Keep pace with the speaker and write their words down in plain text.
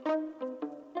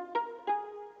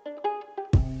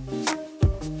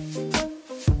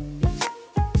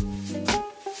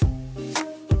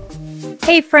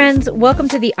Hey friends, welcome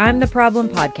to the I'm the Problem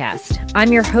podcast.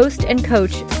 I'm your host and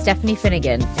coach, Stephanie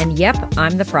Finigan, and yep,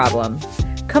 I'm the problem.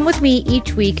 Come with me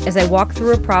each week as I walk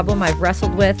through a problem I've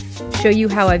wrestled with, show you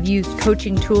how I've used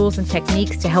coaching tools and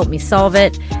techniques to help me solve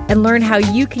it, and learn how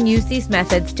you can use these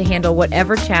methods to handle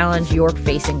whatever challenge you're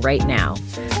facing right now.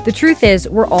 The truth is,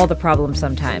 we're all the problem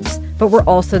sometimes, but we're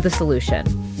also the solution.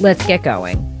 Let's get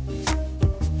going.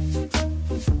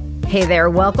 Hey there,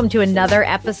 welcome to another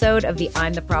episode of the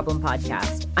I'm the Problem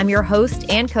podcast. I'm your host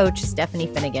and coach, Stephanie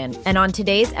Finigan. And on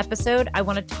today's episode, I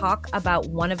want to talk about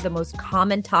one of the most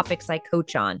common topics I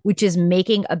coach on, which is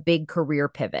making a big career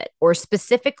pivot, or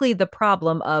specifically the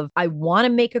problem of I want to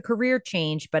make a career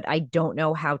change, but I don't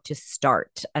know how to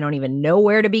start. I don't even know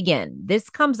where to begin. This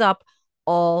comes up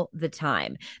all the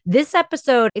time. This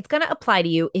episode, it's going to apply to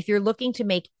you if you're looking to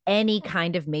make any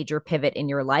kind of major pivot in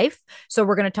your life. So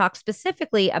we're going to talk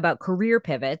specifically about career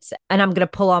pivots, and I'm going to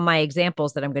pull on my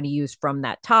examples that I'm going to use from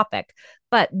that topic.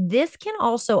 But this can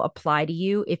also apply to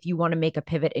you if you want to make a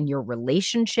pivot in your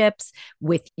relationships,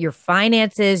 with your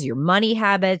finances, your money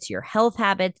habits, your health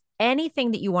habits, anything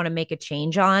that you want to make a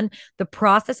change on. The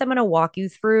process I'm going to walk you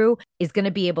through is going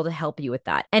to be able to help you with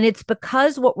that. And it's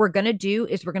because what we're going to do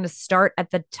is we're going to start at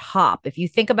the top. If you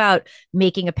think about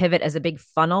making a pivot as a big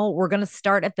funnel, we're going to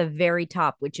start at the very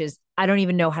top, which is, I don't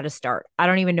even know how to start. I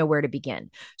don't even know where to begin.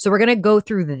 So we're going to go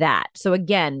through that. So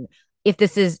again,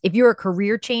 if you're a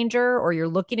career changer or you're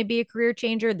looking to be a career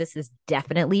changer, this is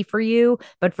definitely for you.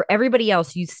 But for everybody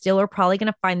else, you still are probably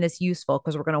going to find this useful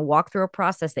because we're going to walk through a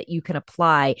process that you can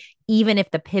apply, even if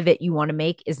the pivot you want to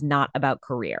make is not about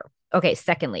career. Okay,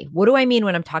 secondly, what do I mean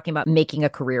when I'm talking about making a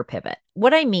career pivot?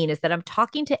 What I mean is that I'm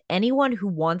talking to anyone who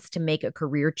wants to make a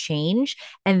career change,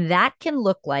 and that can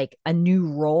look like a new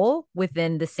role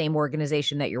within the same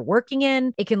organization that you're working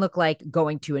in. It can look like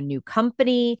going to a new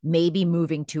company, maybe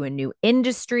moving to a new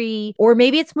industry, or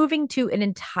maybe it's moving to an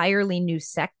entirely new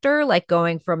sector, like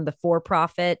going from the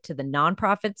for-profit to the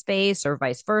nonprofit space or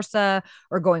vice versa,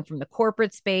 or going from the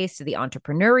corporate space to the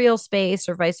entrepreneurial space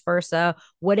or vice versa.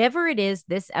 Whatever it is,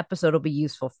 this episode will be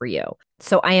useful for you.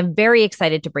 So I am very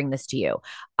excited to bring this to you.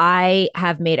 I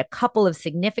have made a couple of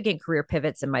significant career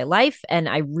pivots in my life, and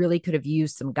I really could have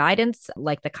used some guidance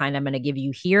like the kind I'm going to give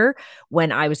you here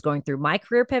when I was going through my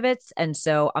career pivots. And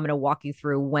so I'm going to walk you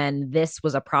through when this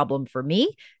was a problem for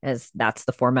me, as that's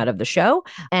the format of the show.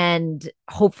 And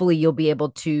hopefully you'll be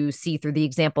able to see through the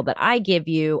example that I give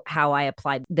you how I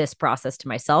applied this process to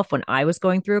myself when I was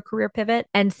going through a career pivot.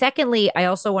 And secondly, I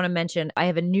also want to mention I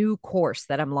have a new course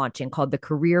that I'm launching called the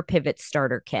Career Pivot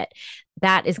Starter Kit.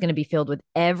 That is going to be filled with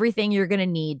everything you're going to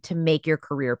need to make your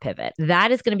career pivot. That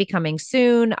is going to be coming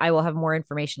soon. I will have more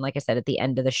information, like I said, at the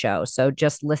end of the show. So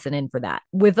just listen in for that.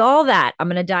 With all that, I'm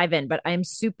going to dive in, but I'm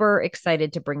super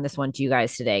excited to bring this one to you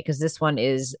guys today because this one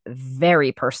is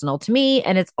very personal to me,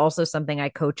 and it's also something I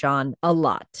coach on a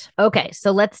lot. Okay,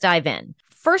 so let's dive in.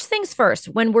 First things first,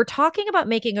 when we're talking about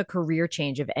making a career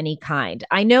change of any kind,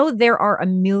 I know there are a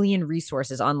million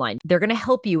resources online. They're going to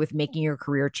help you with making your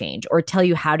career change or tell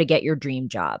you how to get your dream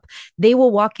job. They will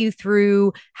walk you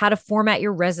through how to format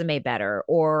your resume better,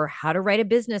 or how to write a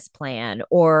business plan,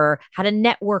 or how to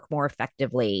network more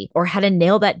effectively, or how to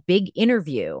nail that big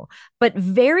interview. But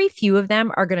very few of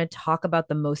them are going to talk about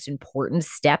the most important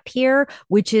step here,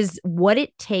 which is what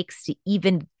it takes to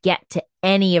even get to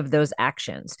any of those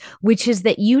actions, which is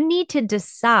that you need to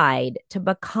decide to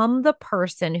become the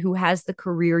person who has the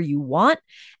career you want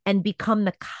and become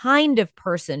the kind of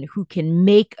person who can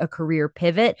make a career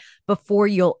pivot before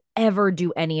you'll ever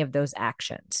do any of those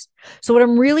actions. So what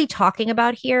I'm really talking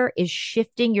about here is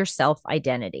shifting your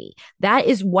self-identity. That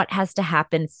is what has to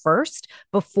happen first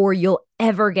before you'll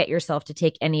ever get yourself to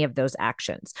take any of those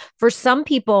actions. For some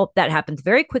people, that happens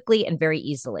very quickly and very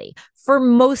easily. For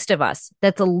most of us,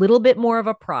 that's a little bit more of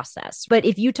a process. But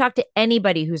if you talk to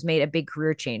anybody who's made a big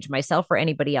career change, myself or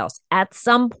anybody else, at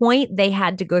some point they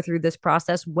had to go through this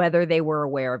process, whether they were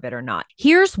aware of it or not.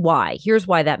 Here's why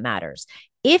that matters.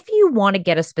 If you want to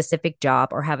get a specific job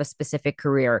or have a specific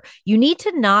career, you need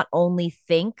to not only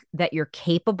think that you're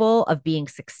capable of being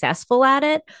successful at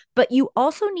it, but you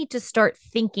also need to start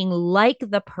thinking like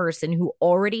the person who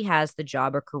already has the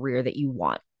job or career that you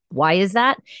want. Why is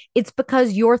that? It's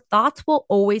because your thoughts will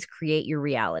always create your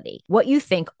reality. What you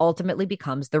think ultimately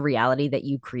becomes the reality that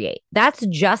you create. That's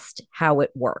just how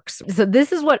it works. So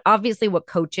this is what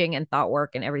coaching and thought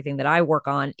work and everything that I work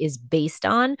on is based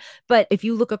on. But if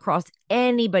you look across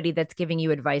anybody that's giving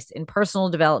you advice in personal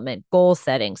development, goal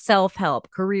setting,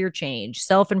 self-help, career change,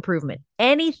 self-improvement,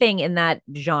 anything in that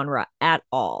genre at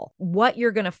all, what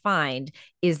you're going to find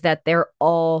is that they're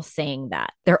all saying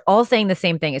that. They're all saying the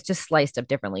same thing. It's just sliced up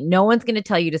differently. family. No one's going to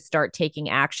tell you to start taking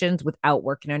actions without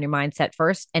working on your mindset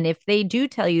first. And if they do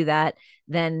tell you that,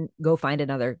 then go find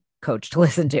another coach to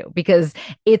listen to because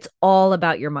it's all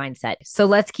about your mindset. So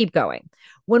let's keep going.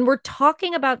 When we're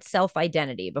talking about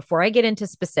self-identity, before I get into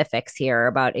specifics here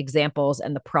about examples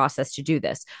and the process to do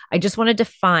this, I just want to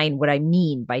define what I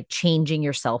mean by changing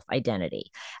your self-identity.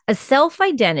 A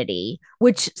self-identity,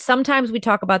 which sometimes we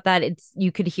talk about that,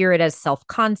 you could hear it as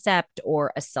self-concept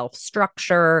or a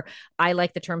self-structure. I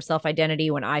like the term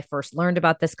self-identity. When I first learned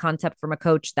about this concept from a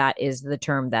coach, that is the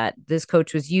term that this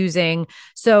coach was using.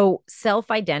 So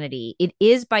self-identity, it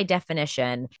is by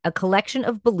definition a collection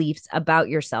of beliefs about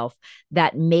yourself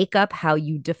that make up how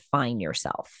you define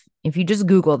yourself. If you just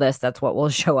Google this, that's what will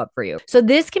show up for you. So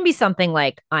this can be something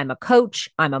like I'm a coach,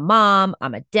 I'm a mom,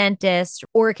 I'm a dentist,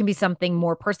 or it can be something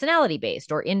more personality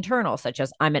based or internal, such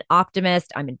as I'm an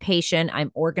optimist, I'm impatient,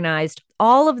 I'm organized.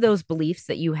 All of those beliefs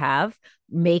that you have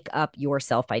make up your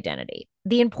self-identity.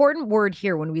 The important word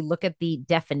here when we look at the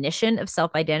definition of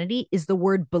self-identity is the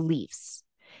word beliefs.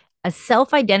 A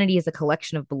self-identity is a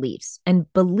collection of beliefs,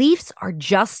 and beliefs are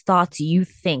just thoughts you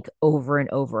think over and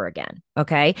over again.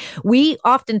 Okay. We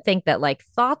often think that like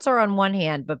thoughts are on one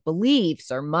hand, but beliefs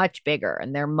are much bigger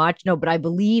and but I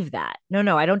believe that.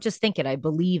 No, I don't just think it. I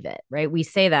believe it, right? We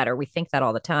say that or we think that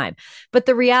all the time. But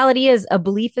the reality is a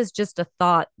belief is just a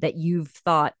thought that you've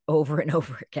thought over and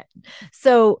over again.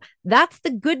 So that's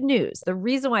the good news. The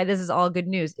reason why this is all good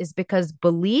news is because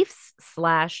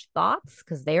beliefs/thoughts,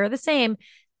 because they are the same,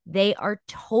 they are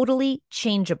totally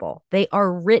changeable. They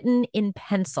are written in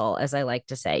pencil, as I like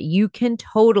to say. You can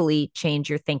totally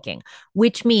change your thinking,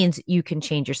 which means you can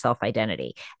change your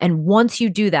self-identity. And once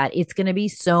you do that, it's going to be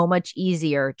so much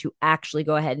easier to actually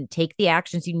go ahead and take the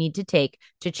actions you need to take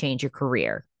to change your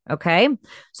career. Okay.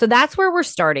 So that's where we're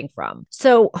starting from.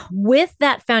 So with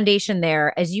that foundation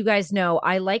there, as you guys know,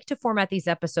 I like to format these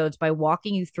episodes by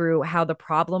walking you through how the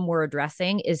problem we're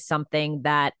addressing is something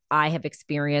that I have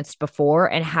experienced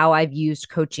before and how I've used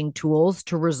coaching tools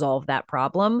to resolve that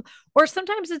problem. Or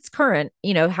sometimes it's current,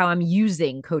 how I'm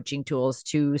using coaching tools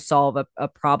to solve a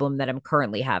problem that I'm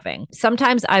currently having.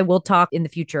 Sometimes I will talk in the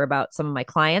future about some of my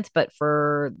clients, but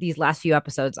for these last few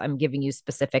episodes, I'm giving you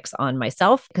specifics on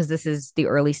myself because this is the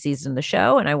early season of the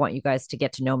show and I want you guys to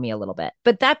get to know me a little bit.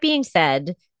 But that being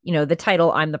said, the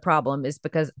title I'm the problem is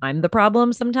because I'm the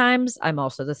problem sometimes. I'm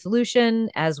also the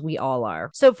solution, as we all are.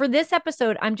 So for this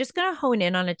episode, I'm just going to hone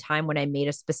in on a time when I made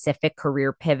a specific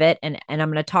career pivot. And I'm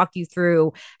going to talk you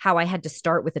through how I had to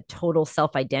start with a total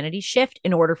self-identity shift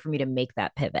in order for me to make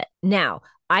that pivot. Now,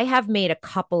 I have made a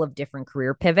couple of different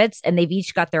career pivots and they've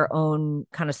each got their own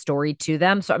kind of story to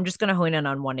them. So I'm just going to hone in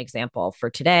on one example for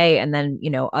today. And then,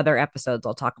 other episodes,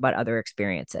 I'll talk about other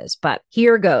experiences. But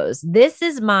here goes. This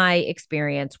is my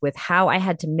experience with how I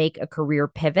had to make a career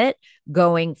pivot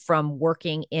going from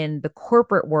working in the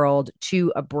corporate world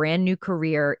to a brand new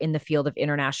career in the field of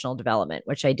international development,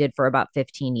 which I did for about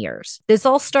 15 years. This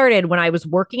all started when I was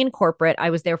working in corporate. I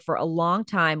was there for a long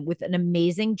time with an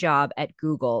amazing job at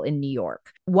Google in New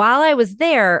York. While I was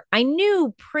there, I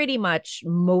knew pretty much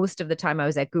most of the time I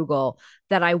was at Google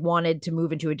that I wanted to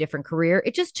move into a different career.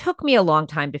 It just took me a long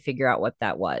time to figure out what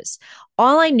that was.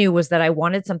 All I knew was that I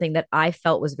wanted something that I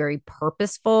felt was very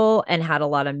purposeful and had a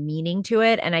lot of meaning to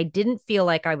it. And I didn't feel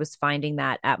like I was finding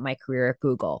that at my career at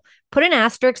Google. Put an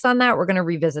asterisk on that. We're going to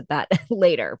revisit that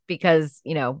later because,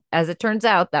 as it turns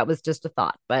out, that was just a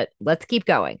thought, but let's keep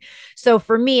going. So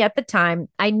for me at the time,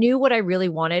 I knew what I really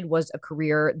wanted was a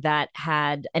career that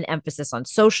had an emphasis on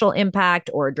social impact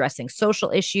or addressing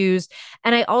social issues.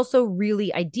 And I also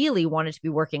really ideally wanted to be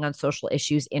working on social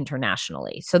issues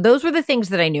internationally. So those were the things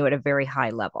that I knew at a very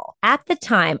high level. At the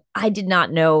time, I did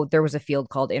not know there was a field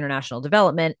called international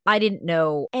development. I didn't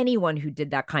know anyone who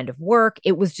did that kind of work.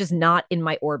 It was just not in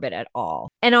my orbit at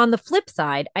all. And on the flip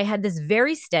side, I had this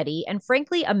very steady and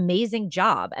frankly amazing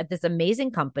job at this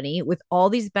amazing company with all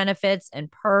these benefits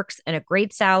and perks and a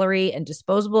great salary and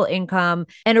disposable income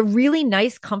and a really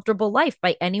nice, comfortable life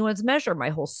by anyone's measure. My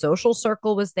whole social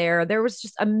circle was there. There was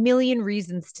just a million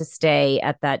reasons to stay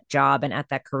at that job and at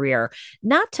that career,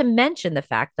 not to mention the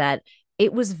fact that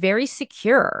it was very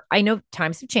secure. I know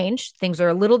times have changed. Things are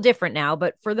a little different now,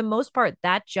 but for the most part,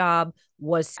 that job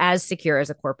was as secure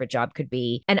as a corporate job could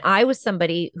be. And I was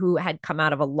somebody who had come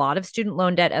out of a lot of student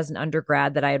loan debt as an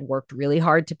undergrad that I had worked really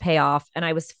hard to pay off. And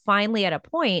I was finally at a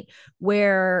point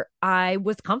where I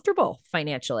was comfortable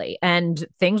financially and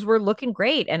things were looking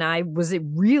great. And I was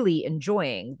really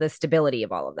enjoying the stability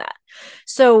of all of that.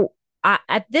 So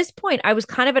at this point, I was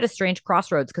kind of at a strange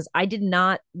crossroads because I did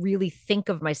not really think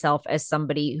of myself as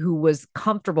somebody who was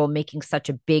comfortable making such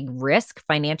a big risk,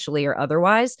 financially or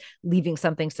otherwise, leaving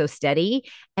something so steady.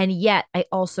 And yet I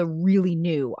also really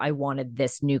knew I wanted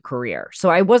this new career. So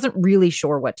I wasn't really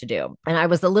sure what to do. And I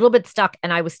was a little bit stuck,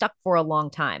 and I was stuck for a long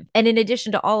time. And in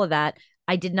addition to all of that,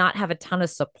 I did not have a ton of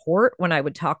support when I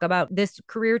would talk about this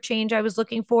career change I was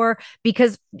looking for,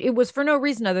 because it was for no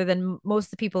reason other than most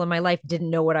of the people in my life didn't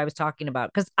know what I was talking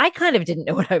about, because I kind of didn't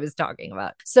know what I was talking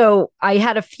about. So I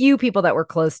had a few people that were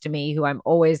close to me who I'm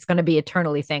always going to be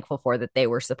eternally thankful for, that they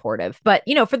were supportive. But,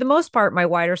 for the most part, my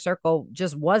wider circle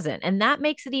just wasn't. And that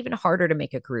makes it even harder to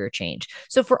make a career change.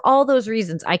 So for all those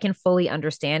reasons, I can fully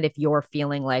understand if you're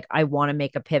feeling like, I want to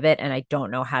make a pivot and I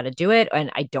don't know how to do it,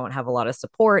 and I don't have a lot of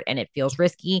support and it feels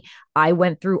risky. I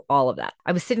went through all of that.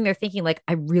 I was sitting there thinking, like,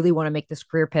 I really want to make this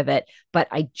career pivot, but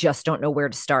I just don't know where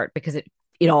to start because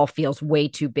it all feels way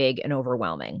too big and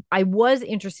overwhelming. I was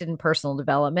interested in personal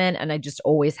development, and I just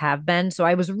always have been. So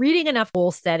I was reading enough goal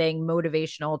setting,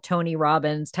 motivational, Tony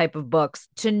Robbins type of books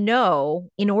to know,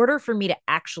 in order for me to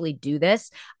actually do this,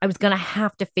 I was going to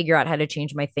have to figure out how to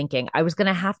change my thinking. I was going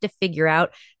to have to figure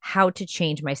out how to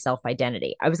change my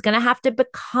self-identity. I was going to have to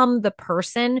become the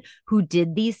person who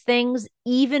did these things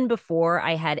even before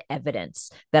I had evidence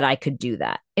that I could do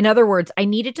that. In other words, I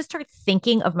needed to start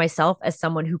thinking of myself as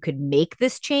someone who could make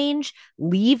this change,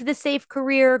 leave the safe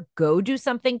career, go do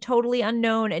something totally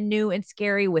unknown and new and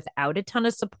scary without a ton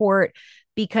of support,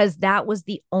 because that was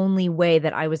the only way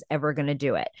that I was ever going to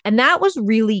do it. And that was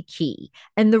really key.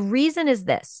 And the reason is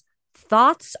this: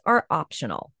 thoughts are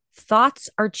optional. Thoughts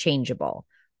are changeable.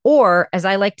 Or, as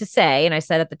I like to say, and I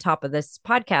said at the top of this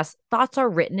podcast, thoughts are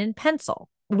written in pencil,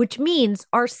 which means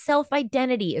our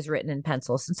self-identity is written in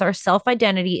pencil, since our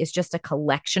self-identity is just a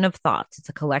collection of thoughts. It's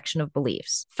a collection of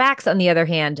beliefs. Facts, on the other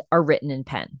hand, are written in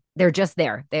pen. They're just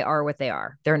there. They are what they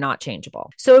are. They're not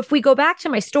changeable. So if we go back to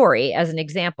my story as an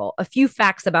example, a few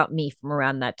facts about me from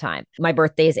around that time. My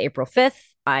birthday is April 5th.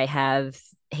 I have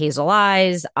hazel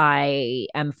eyes. I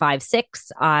am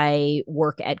 5'6". I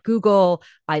work at Google.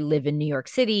 I live in New York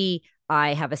City.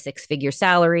 I have a 6-figure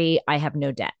salary. I have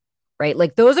no debt. Right?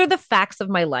 Like, those are the facts of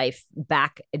my life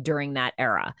back during that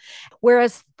era.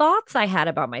 Whereas thoughts I had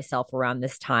about myself around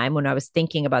this time when I was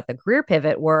thinking about the career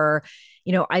pivot were,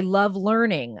 I love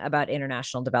learning about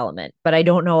international development, but I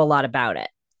don't know a lot about it.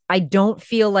 I don't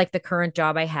feel like the current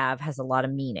job I have has a lot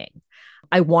of meaning.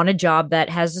 I want a job that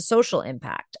has a social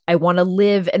impact. I want to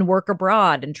live and work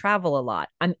abroad and travel a lot.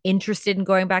 I'm interested in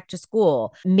going back to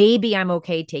school. Maybe I'm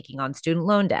okay taking on student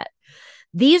loan debt.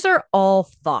 These are all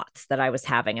thoughts that I was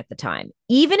having at the time,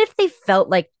 even if they felt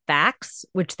like facts,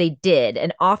 which they did.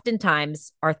 And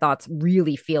oftentimes our thoughts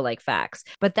really feel like facts,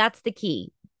 but that's the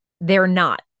key. They're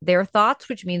not. They're thoughts,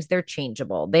 which means they're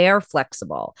changeable. They are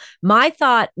flexible. My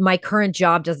thought, my current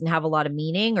job doesn't have a lot of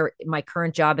meaning, or my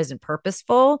current job isn't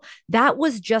purposeful, that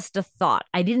was just a thought.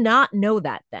 I did not know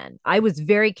that then. I was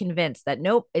very convinced that,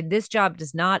 nope, this job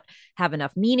does not have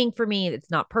enough meaning for me. It's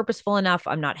not purposeful enough.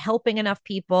 I'm not helping enough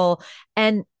people.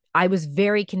 And I was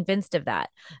very convinced of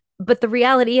that. But the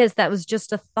reality is that was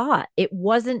just a thought. It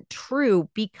wasn't true,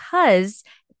 because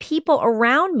people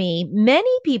around me, many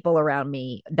people around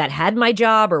me that had my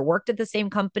job or worked at the same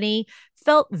company,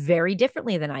 felt very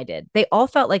differently than I did. They all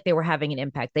felt like they were having an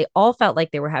impact. They all felt like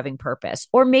they were having purpose,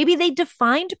 or maybe they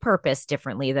defined purpose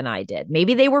differently than I did.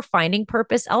 Maybe they were finding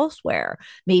purpose elsewhere.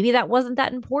 Maybe that wasn't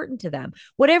that important to them.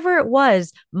 Whatever it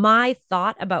was, my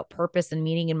thought about purpose and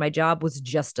meaning in my job was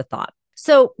just a thought.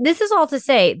 So this is all to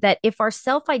say that if our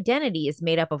self-identity is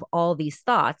made up of all these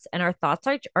thoughts, and our thoughts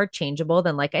are changeable,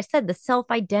 then, like I said, the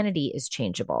self-identity is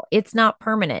changeable. It's not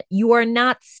permanent. You are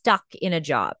not stuck in a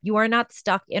job. You are not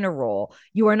stuck in a role.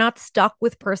 You are not stuck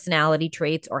with personality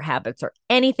traits or habits or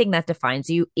anything that defines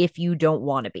you if you don't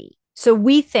want to be. So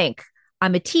we think,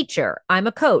 I'm a teacher, I'm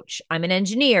a coach, I'm an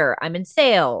engineer, I'm in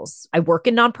sales, I work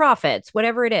in nonprofits,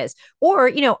 whatever it is. Or,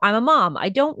 I'm a mom, I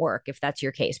don't work, if that's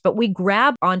your case. But we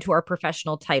grab onto our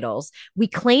professional titles, we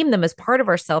claim them as part of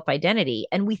our self-identity,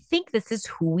 and we think this is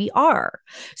who we are.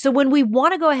 So when we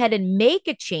want to go ahead and make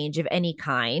a change of any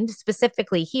kind,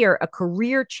 specifically here, a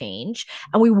career change,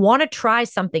 and we want to try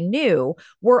something new,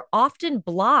 we're often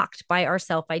blocked by our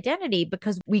self-identity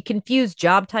because we confuse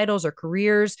job titles or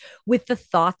careers with the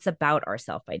thoughts about our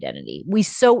self-identity. We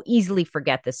so easily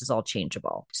forget this is all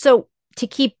changeable. So to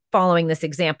keep following this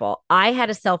example. I had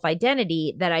a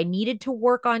self-identity that I needed to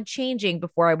work on changing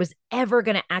before I was ever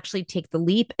going to actually take the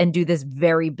leap and do this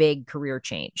very big career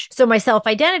change. So my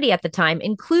self-identity at the time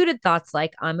included thoughts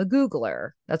like I'm a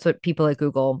Googler. That's what people at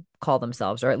Google call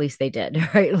themselves, or at least they did,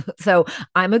 right? So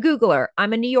I'm a Googler.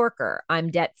 I'm a New Yorker. I'm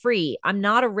debt free. I'm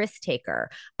not a risk taker.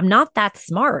 I'm not that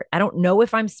smart. I don't know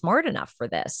if I'm smart enough for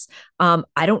this.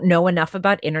 I don't know enough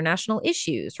about international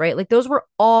issues, right? Like those were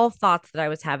all thoughts that I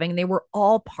was having. They were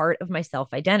all part of my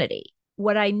self identity.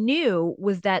 What I knew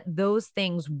was that those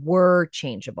things were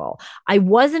changeable. I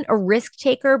wasn't a risk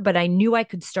taker, but I knew I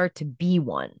could start to be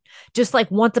one. Just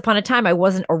like once upon a time, I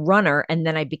wasn't a runner and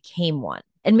then I became one.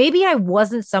 And maybe I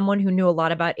wasn't someone who knew a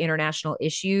lot about international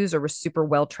issues or was super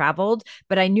well traveled,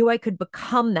 but I knew I could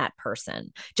become that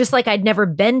person. Just like I'd never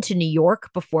been to New York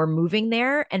before moving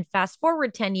there. And fast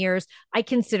forward 10 years, I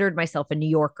considered myself a New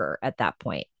Yorker at that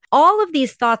point. All of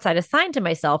these thoughts I'd assigned to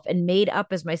myself and made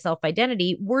up as my self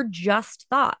identity were just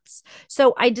thoughts.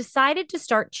 So I decided to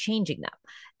start changing them.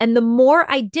 And the more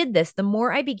I did this, the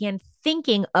more I began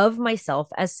thinking of myself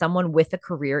as someone with a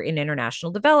career in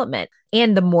international development.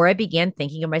 And the more I began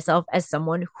thinking of myself as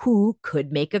someone who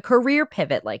could make a career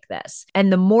pivot like this.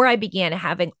 And the more I began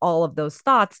having all of those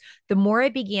thoughts, the more I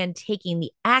began taking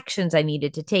the actions I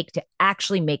needed to take to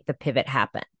actually make the pivot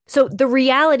happen. So the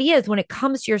reality is when it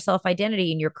comes to your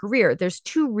self-identity and your career, there's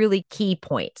two really key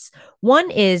points.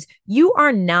 One is you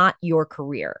are not your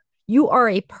career. You are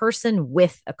a person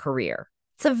with a career.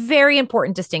 It's a very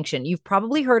important distinction. You've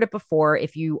probably heard it before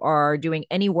if you are doing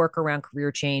any work around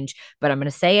career change, but I'm going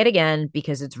to say it again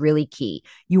because it's really key.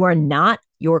 You are not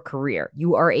your career.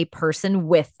 You are a person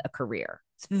with a career.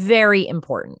 It's very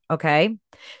important. Okay.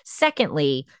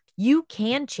 Secondly, you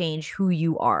can change who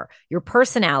you are, your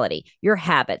personality, your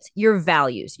habits, your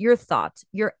values, your thoughts,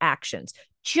 your actions,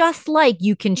 just like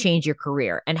you can change your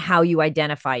career and how you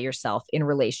identify yourself in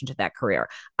relation to that career.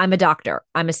 I'm a doctor.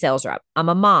 I'm a sales rep. I'm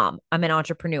a mom. I'm an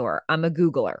entrepreneur. I'm a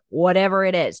Googler, whatever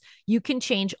it is. You can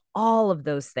change all of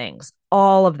those things.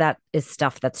 All of that is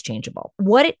stuff that's changeable.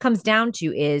 What it comes down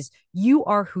to is you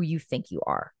are who you think you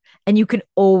are. And you can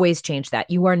always change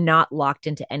that. You are not locked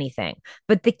into anything.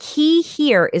 But the key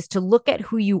here is to look at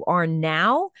who you are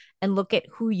now and look at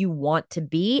who you want to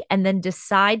be, and then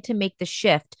decide to make the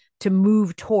shift to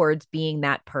move towards being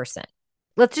that person.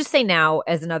 Let's just say now,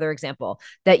 as another example,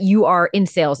 that you are in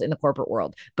sales in the corporate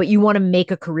world, but you want to make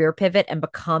a career pivot and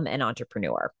become an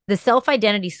entrepreneur. The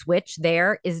self-identity switch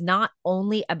there is not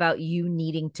only about you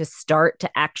needing to start to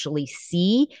actually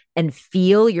see and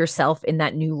feel yourself in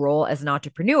that new role as an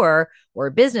entrepreneur or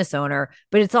a business owner,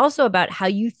 but it's also about how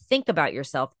you think about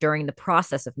yourself during the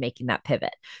process of making that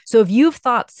pivot. So if you've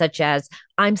thoughts such as,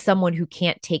 I'm someone who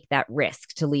can't take that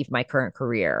risk to leave my current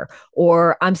career,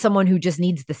 or I'm someone who just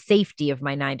needs the safety of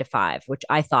my 9 to 5, which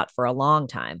I thought for a long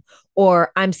time,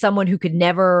 or I'm someone who could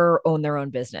never own their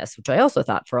own business, which I also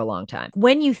thought for a long time.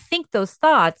 When you think those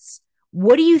thoughts,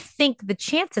 what do you think the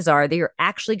chances are that you're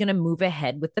actually going to move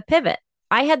ahead with the pivot?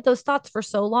 I had those thoughts for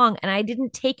so long and I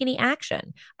didn't take any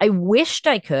action. I wished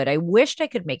I could. I wished I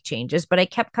could make changes, but I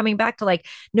kept coming back to like,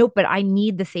 nope, but I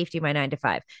need the safety of my 9 to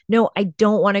 5. No, I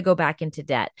don't want to go back into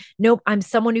debt. Nope, I'm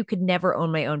someone who could never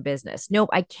own my own business. Nope,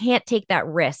 I can't take that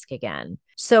risk again.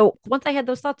 So once I had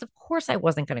those thoughts, of course, I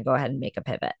wasn't going to go ahead and make a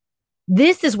pivot.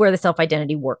 This is where the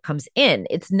self-identity work comes in.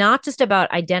 It's not just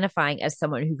about identifying as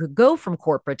someone who could go from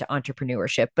corporate to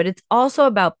entrepreneurship, but it's also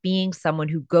about being someone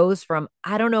who goes from,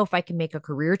 I don't know if I can make a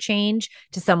career change,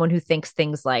 to someone who thinks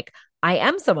things like, I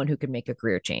am someone who can make a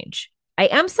career change. I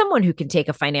am someone who can take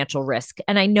a financial risk,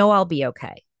 and I know I'll be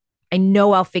okay. I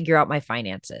know I'll figure out my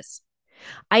finances.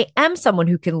 I am someone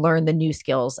who can learn the new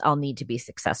skills I'll need to be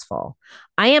successful.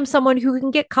 I am someone who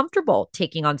can get comfortable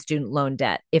taking on student loan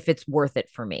debt if it's worth it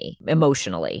for me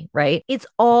emotionally, right? It's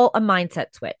all a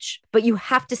mindset switch, but you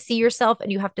have to see yourself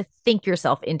and you have to think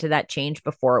yourself into that change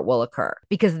before it will occur,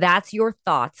 because that's your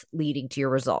thoughts leading to your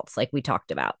results, like we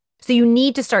talked about. So you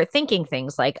need to start thinking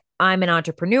things like, I'm an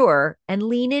entrepreneur, and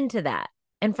lean into that.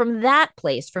 And from that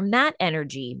place, from that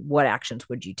energy, what actions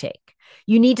would you take?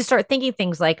 You need to start thinking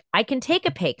things like, I can take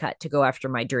a pay cut to go after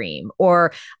my dream,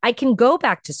 or I can go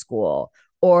back to school,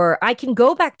 or I can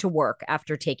go back to work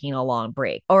after taking a long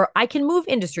break, or I can move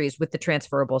industries with the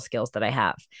transferable skills that I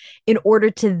have, in order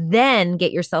to then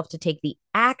get yourself to take the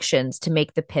actions to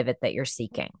make the pivot that you're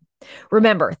seeking.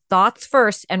 Remember, thoughts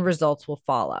first and results will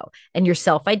follow. And your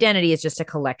self-identity is just a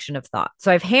collection of thoughts.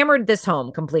 So I've hammered this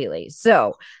home completely.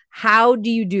 So how do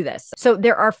you do this? So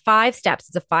there are 5 steps.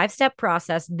 It's a 5-step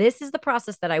process. This is the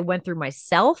process that I went through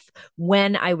myself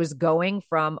when I was going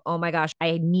from, oh my gosh,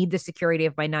 I need the security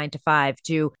of my 9 to 5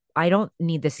 to, I don't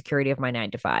need the security of my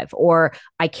 9 to 5, or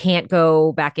I can't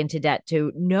go back into debt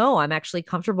to, no, I'm actually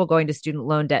comfortable going to student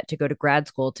loan debt to go to grad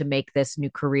school to make this new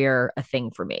career a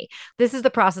thing for me. This is the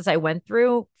process I went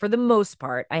through for the most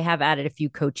part. I have added a few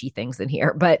coachy things in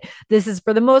here, but this is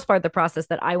for the most part the process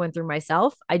that I went through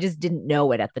myself. I just didn't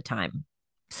know it at the time.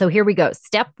 So here we go.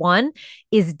 Step one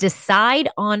is decide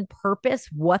on purpose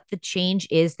what the change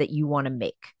is that you want to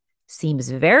make. Seems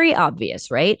very obvious,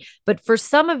 right? But for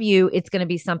some of you, it's going to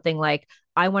be something like,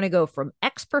 I want to go from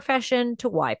X profession to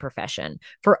Y profession.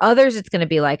 For others, it's going to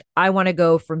be like, I want to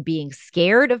go from being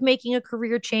scared of making a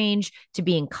career change to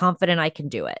being confident I can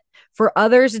do it. For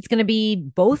others, it's going to be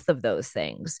both of those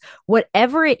things.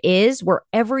 Whatever it is,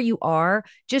 wherever you are,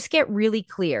 just get really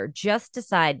clear. Just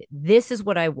decide, this is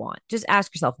what I want. Just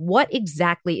ask yourself, what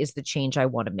exactly is the change I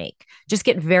want to make? Just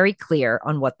get very clear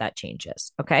on what that change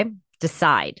is. Okay.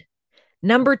 Decide.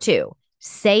 Number two,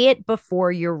 say it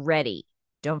before you're ready.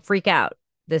 Don't freak out.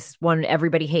 This one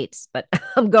everybody hates, but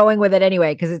I'm going with it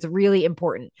anyway because it's really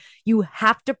important. You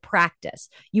have to practice.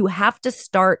 You have to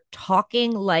start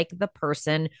talking like the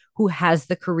person who has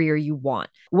the career you want.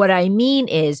 What I mean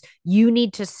is you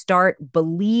need to start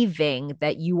believing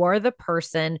that you are the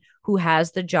person who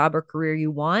has the job or career you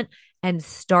want, and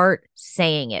start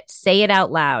saying it. Say it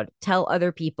out loud. Tell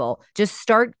other people. Just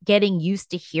start getting used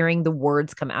to hearing the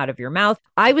words come out of your mouth.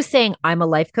 I was saying I'm a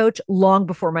life coach long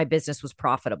before my business was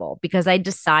profitable because I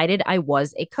decided I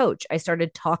was a coach. I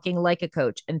started talking like a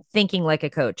coach and thinking like a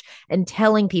coach and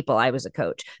telling people I was a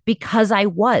coach because I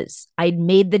was. I'd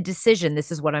made the decision,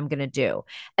 this is what I'm going to do.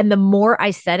 And the more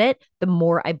I said it, the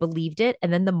more I believed it.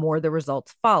 And then the more the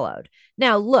results followed.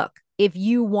 Now, look, if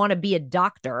you want to be a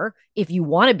doctor, if you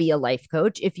want to be a life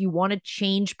coach, if you want to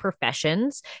change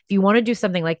professions, if you want to do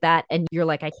something like that, and you're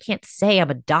like, I can't say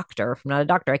I'm a doctor if I'm not a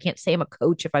doctor. I can't say I'm a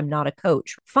coach if I'm not a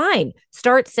coach. Fine.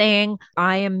 Start saying,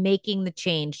 I am making the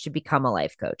change to become a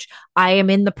life coach. I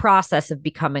am in the process of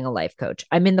becoming a life coach.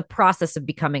 I'm in the process of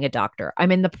becoming a doctor.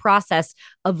 I'm in the process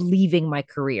of leaving my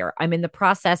career. I'm in the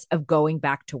process of going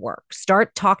back to work.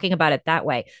 Start talking about it that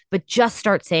way, but just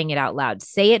start saying it out loud.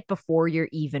 Say it before you're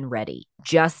even ready.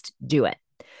 Just do it.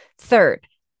 Third,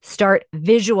 start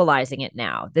visualizing it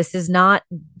now. This is not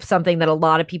something that a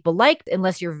lot of people like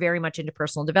unless you're very much into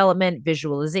personal development,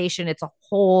 visualization. It's a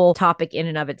whole topic in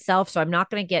and of itself. So I'm not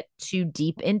going to get too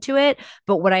deep into it.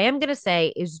 But what I am going to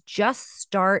say is just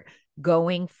start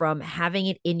going from having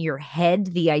it in your head,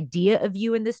 the idea of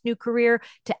you in this new career,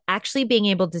 to actually being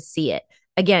able to see it.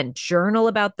 Again, journal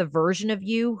about the version of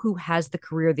you who has the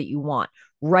career that you want.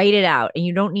 Write it out. And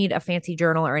you don't need a fancy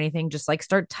journal or anything. Just like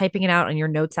start typing it out on your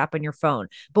notes app on your phone.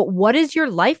 But what does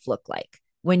your life look like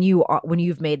when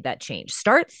you've made that change?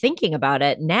 Start thinking about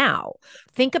it now.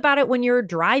 Think about it when you're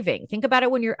driving. Think about it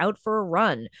when you're out for a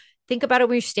run. Think about it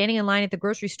when you're standing in line at the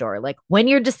grocery store. Like when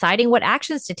you're deciding what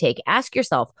actions to take, ask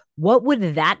yourself, what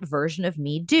would that version of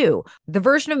me do? The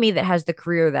version of me that has the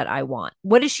career that I want.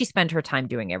 What does she spend her time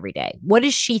doing every day? What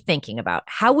is she thinking about?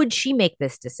 How would she make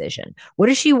this decision? What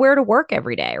does she wear to work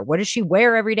every day? Or what does she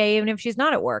wear every day, even if she's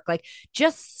not at work? Like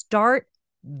just start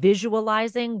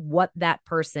visualizing what that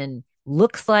person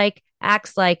looks like,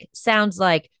 acts like, sounds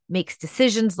like, makes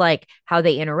decisions like, how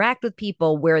they interact with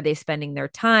people, where are they spending their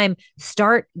time.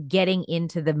 Start getting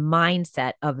into the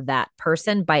mindset of that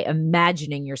person by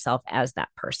imagining yourself as that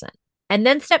person. And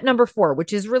then step number 4,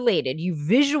 which is related, you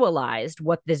visualized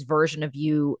what this version of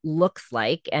you looks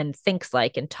like and thinks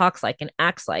like and talks like and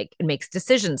acts like and makes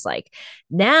decisions like.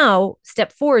 Now,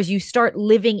 step 4 is you start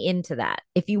living into that.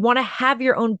 If you want to have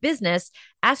your own business,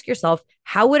 ask yourself,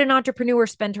 how would an entrepreneur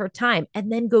spend her time?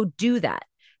 And then go do that.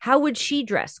 How would she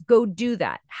dress? Go do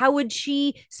that. How would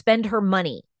she spend her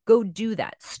money? Go do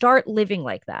that. Start living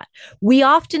like that. We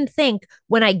often think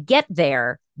when I get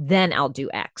there, then I'll do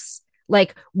X.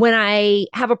 Like when I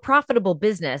have a profitable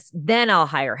business, then I'll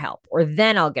hire help or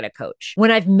then I'll get a coach.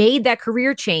 When I've made that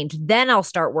career change, then I'll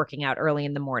start working out early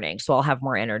in the morning. So I'll have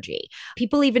more energy.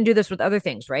 People even do this with other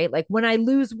things, right? Like when I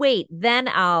lose weight, then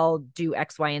I'll do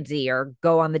X, Y, and Z or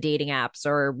go on the dating apps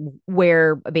or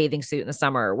wear a bathing suit in the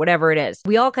summer or whatever it is.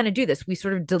 We all kind of do this. We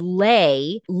sort of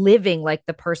delay living like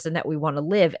the person that we want to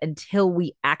live until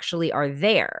we actually are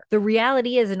there. The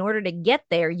reality is, in order to get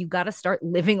there, you got to start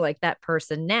living like that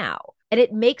person now. And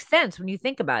it makes sense when you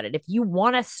think about it. If you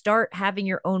want to start having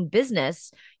your own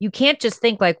business, you can't just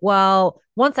think like, well,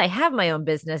 once I have my own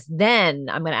business, then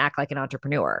I'm going to act like an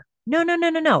entrepreneur.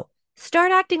 No.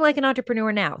 Start acting like an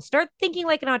entrepreneur now. Start thinking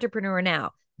like an entrepreneur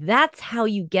now. That's how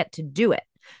you get to do it.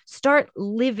 Start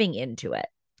living into it.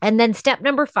 And then step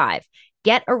number 5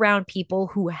 Get around people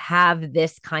who have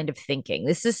this kind of thinking.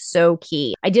 This is so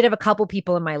key. I did have a couple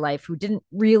people in my life who didn't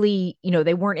really,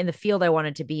 they weren't in the field I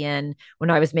wanted to be in when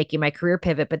I was making my career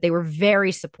pivot, but they were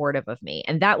very supportive of me.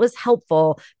 And that was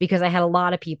helpful because I had a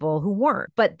lot of people who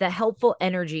weren't. But the helpful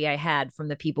energy I had from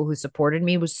the people who supported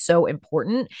me was so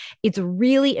important. It's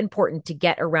really important to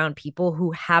get around people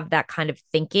who have that kind of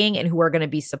thinking and who are going to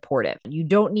be supportive. You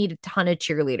don't need a ton of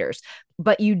cheerleaders,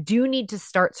 but you do need to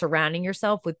start surrounding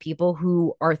yourself with people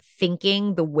who are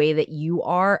thinking the way that you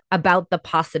are about the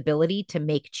possibility to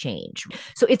make change.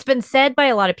 So it's been said by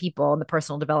a lot of people in the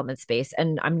personal development space,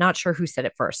 and I'm not sure who said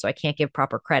it first, so I can't give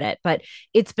proper credit, but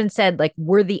it's been said like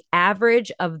we're the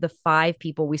average of the 5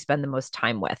 people we spend the most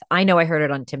time with. I know I heard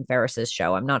it on Tim Ferriss's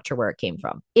show. I'm not sure where it came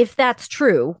from. If that's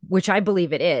true, which I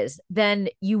believe it is, then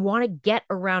you want to get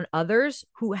around others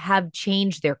who have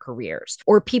changed their careers,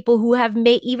 or people who have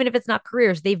made, even if it's not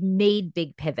careers, they've made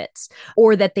big pivots,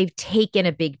 or that they've taken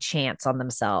a big chance on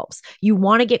themselves. You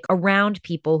want to get around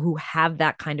people who have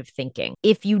that kind of thinking.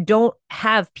 If you don't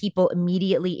have people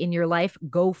immediately in your life,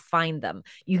 go find them.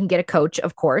 You can get a coach,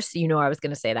 of course. I was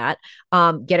going to say that.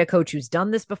 Get a coach who's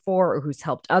done this before or who's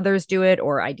helped others do it,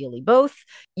 or ideally both.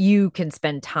 You can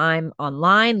spend time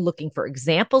online looking for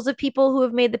examples of people who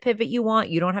have made the pivot you want.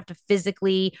 You don't have to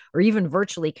physically or even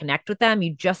virtually connect with them.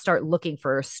 You just start looking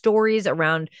for stories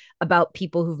about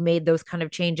people who've made those kind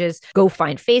of changes. Go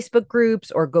find Facebook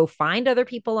groups or go find other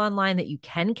people online that you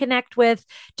can connect with.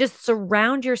 Just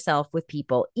surround yourself with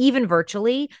people, even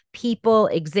virtually, people,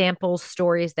 examples,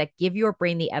 stories that give your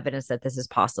brain the evidence that this is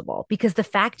possible. Because the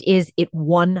fact is, it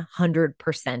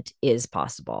 100% is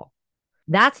possible.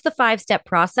 That's the 5-step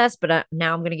process. But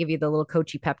now I'm going to give you the little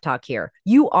coachy pep talk here.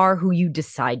 You are who you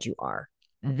decide you are.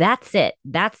 That's it.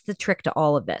 That's the trick to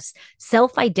all of this.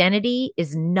 Self-identity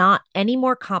is not any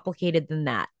more complicated than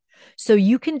that. So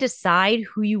you can decide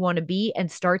who you want to be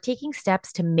and start taking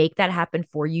steps to make that happen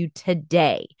for you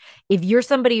today. If you're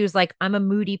somebody who's like, I'm a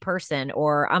moody person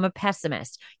or I'm a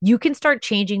pessimist, you can start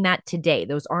changing that today.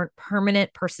 Those aren't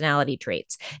permanent personality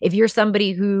traits. If you're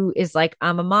somebody who is like,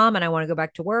 I'm a mom and I want to go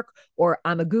back to work, or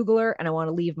I'm a Googler and I want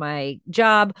to leave my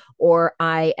job, or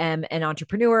I am an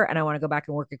entrepreneur and I want to go back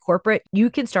and work at corporate,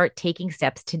 you can start taking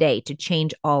steps today to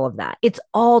change all of that. It's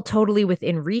all totally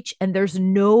within reach, and there's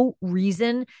no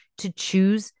reason to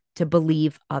choose to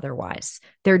believe otherwise.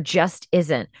 There just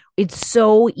isn't. It's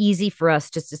so easy for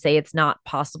us just to say it's not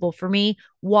possible for me.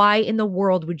 Why in the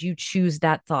world would you choose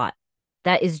that thought?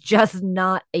 That is just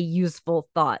not a useful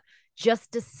thought.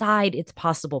 Just decide it's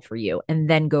possible for you and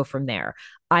then go from there.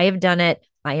 I have done it.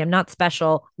 I am not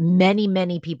special. Many,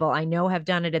 many people I know have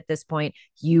done it at this point.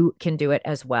 You can do it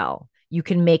as well. You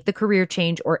can make the career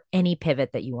change or any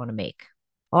pivot that you want to make.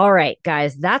 All right,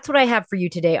 guys, that's what I have for you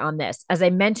today on this. As I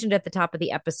mentioned at the top of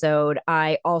the episode,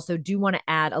 I also do want to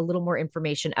add a little more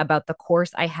information about the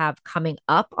course I have coming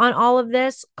up on all of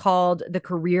this called the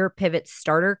Career Pivot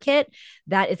Starter Kit.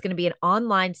 That is going to be an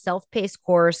online self-paced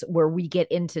course where we get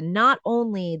into not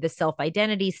only the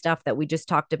self-identity stuff that we just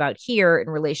talked about here in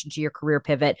relation to your career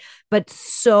pivot, but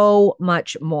so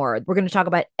much more. We're going to talk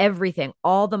about everything,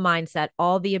 all the mindset,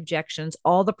 all the objections,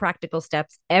 all the practical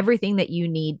steps, everything that you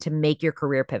need to make your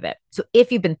career pivot. So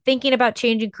if you've been thinking about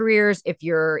changing careers, if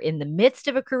you're in the midst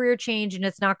of a career change and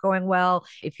it's not going well,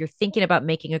 if you're thinking about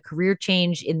making a career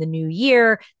change in the new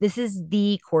year, this is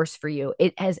the course for you.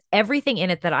 It has everything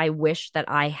in it that I wish that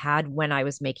I had when I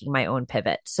was making my own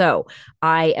pivot. So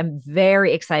I am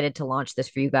very excited to launch this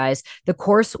for you guys. The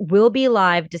course will be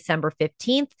live December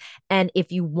 15th. And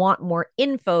if you want more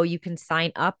info, you can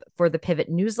sign up for the Pivot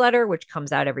newsletter, which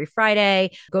comes out every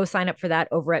Friday. Go sign up for that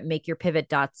over at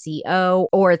makeyourpivot.co,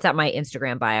 or it's at my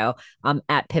Instagram bio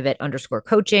at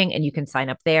pivot_coaching, and you can sign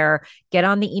up there. Get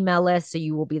on the email list so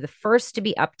you will be the first to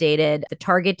be updated. The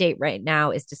target date right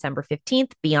now is December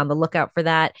 15th. Be on the lookout for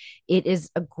that. It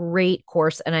is a great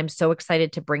course, and I'm so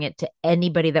excited to bring it to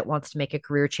anybody that wants to make a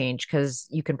career change, because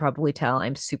you can probably tell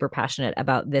I'm super passionate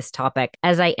about this topic,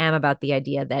 as I am about the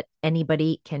idea that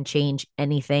anybody can change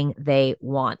anything they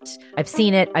want. I've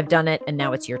seen it, I've done it, and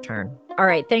now it's your turn. All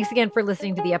right. Thanks again for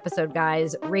listening to the episode,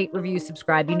 guys. Rate, review,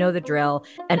 subscribe. You know the drill.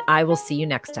 And I will see you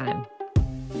next time.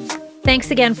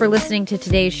 Thanks again for listening to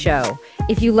today's show.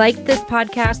 If you liked this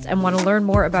podcast and want to learn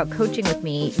more about coaching with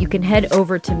me, you can head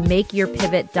over to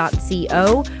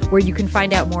makeyourpivot.co, where you can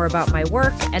find out more about my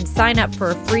work and sign up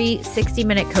for a free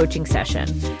 60-minute coaching session.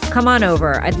 Come on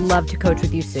over. I'd love to coach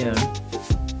with you soon.